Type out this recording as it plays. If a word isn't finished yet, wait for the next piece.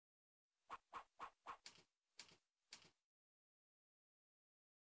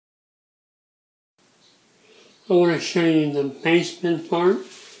I want to show you the basement part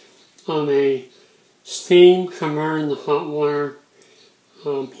of a steam converting to hot water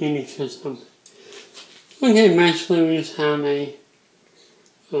heating system. Okay, basically we just have a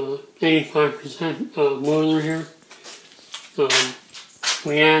 85% boiler here.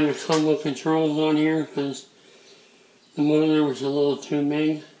 We added a couple of controls on here because the boiler was a little too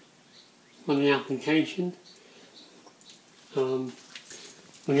big for the application.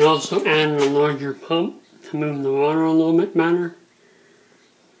 We also added a larger pump to move the water a little bit better.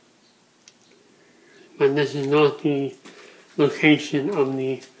 But this is not the location of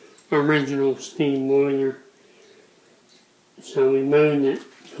the original steam boiler. So we moved it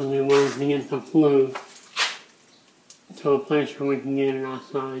because we wanted to get the flow to a place where we can get it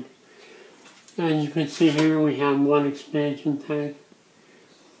outside. As you can see here, we have one expansion tank.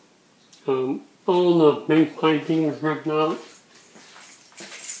 All the big piping was ripped out.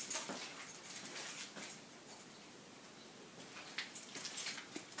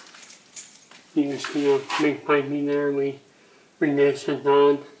 You can see the big piping there. We reduced it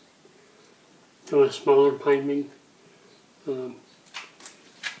down to a smaller piping.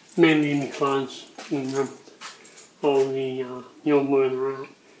 Mainly because we ripped all the old boiler out.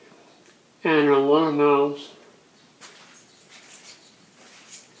 And a lot of valves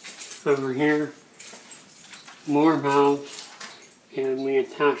over here, more valves, and we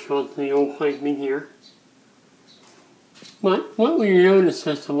attach onto the old piping here. But what we notice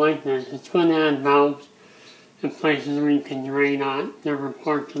is to like this, it's going to add valves in places where you can drain out different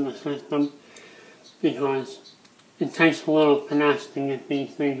parts of the system, because it takes a little finesse to get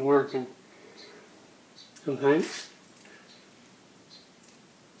these things working. Okay?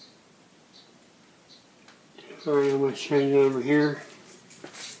 Alright, I'm going to show you over here.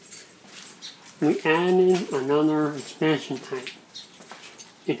 We added another expansion tank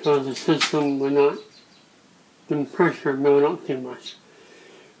because the system would not, the pressure built up too much.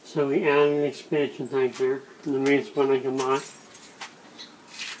 So we added an expansion tank there, and the biggest one I can buy.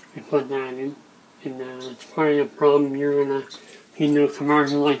 We put that in, and it's part of the problem you're going to, if you do a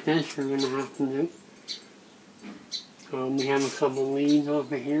conversion like this, you're going to have to do. We have a couple leads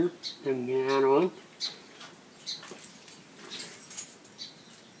over here that we can add on.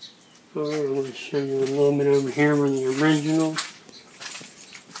 Alright, I'm going to show you a little bit over here where the original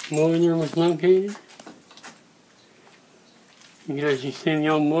boiler was located. You can actually see the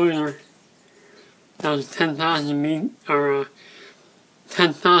old boiler. That was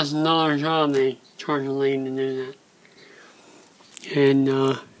 $10,000 job they charged a lady to do that. And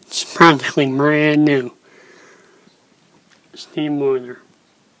it's practically brand new. Steam boiler.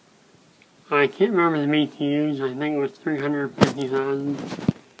 I can't remember the BTUs. I think it was 350,000.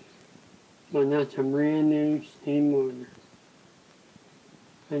 But that's a brand new steam boiler.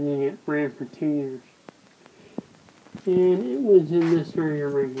 I think it ran for 2 years. And it was in this area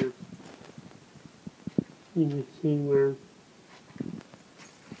right here. You can see where it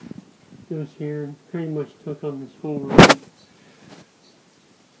goes here. Pretty much took up this whole room.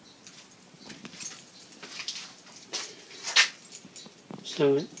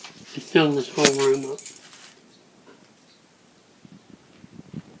 So it filled this whole room up.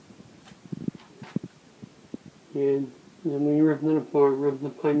 And then we ripped it apart, ripped the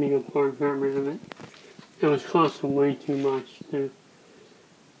piping apart, got rid of it. It was costing way too much to,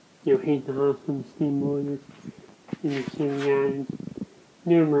 heat the house with the steam boiler. You can see we added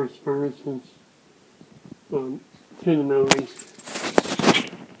numerous furnaces to the buildings.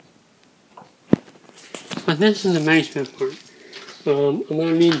 But this is the basement part. I'm going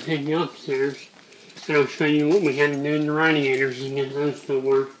to need to take you upstairs, and I'll show you what we had to do in the radiators and get those to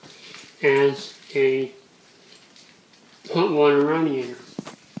work as a hot water radiator.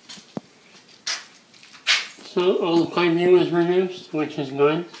 So all the piping was reduced, which is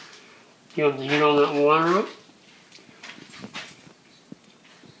good. You have to heat all that water up.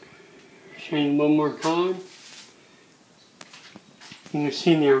 Show you one more time. You can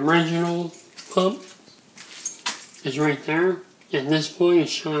see the original pump is right there. At this point it's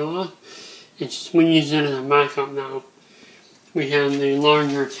shut off. We use it as a backup now. We have the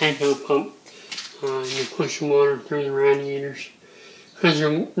larger takeout pump. You push water through the radiators. Because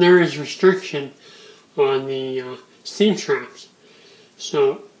there is restriction on the steam traps.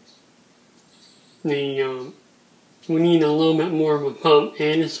 So we need a little bit more of a pump,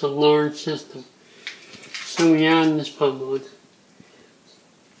 and it's a large system. So we add this pump on.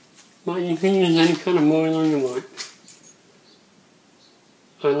 But you can use any kind of boiler you want.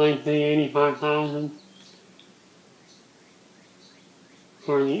 I like the 85,000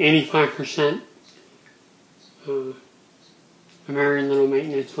 or the 85%. Very little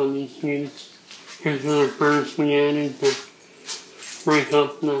maintenance on these units. Here's another furnace we added to break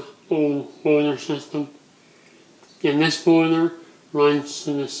up the old boiler system. And this boiler runs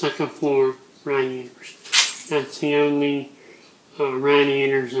to the second floor radiators. That's the only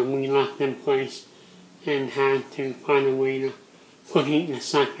radiators that we left in place and had to find a way to put heat in the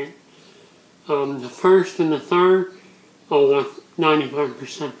second. The first and the third, all left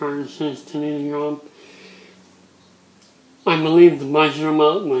 95% furnaces to do the job. I believe the budget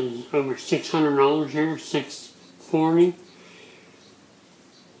amount was over $600 here, $640.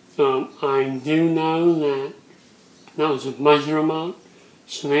 I do know that was a budget amount,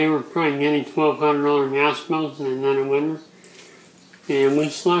 so they were probably getting $1,200 gas bills in the winter, and we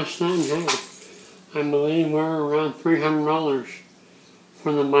slashed that in half. I believe we're around $300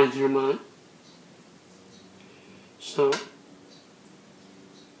 for the budget amount. So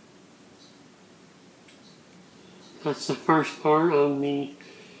that's the first part of the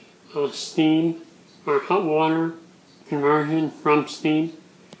steam or hot water conversion from steam.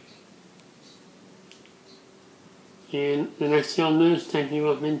 And the next thing I'll do is take you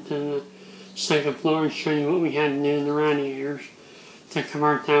up into the second floor and show you what we had to do in the radiators to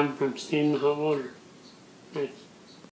convert them from steam to hot water. Thanks.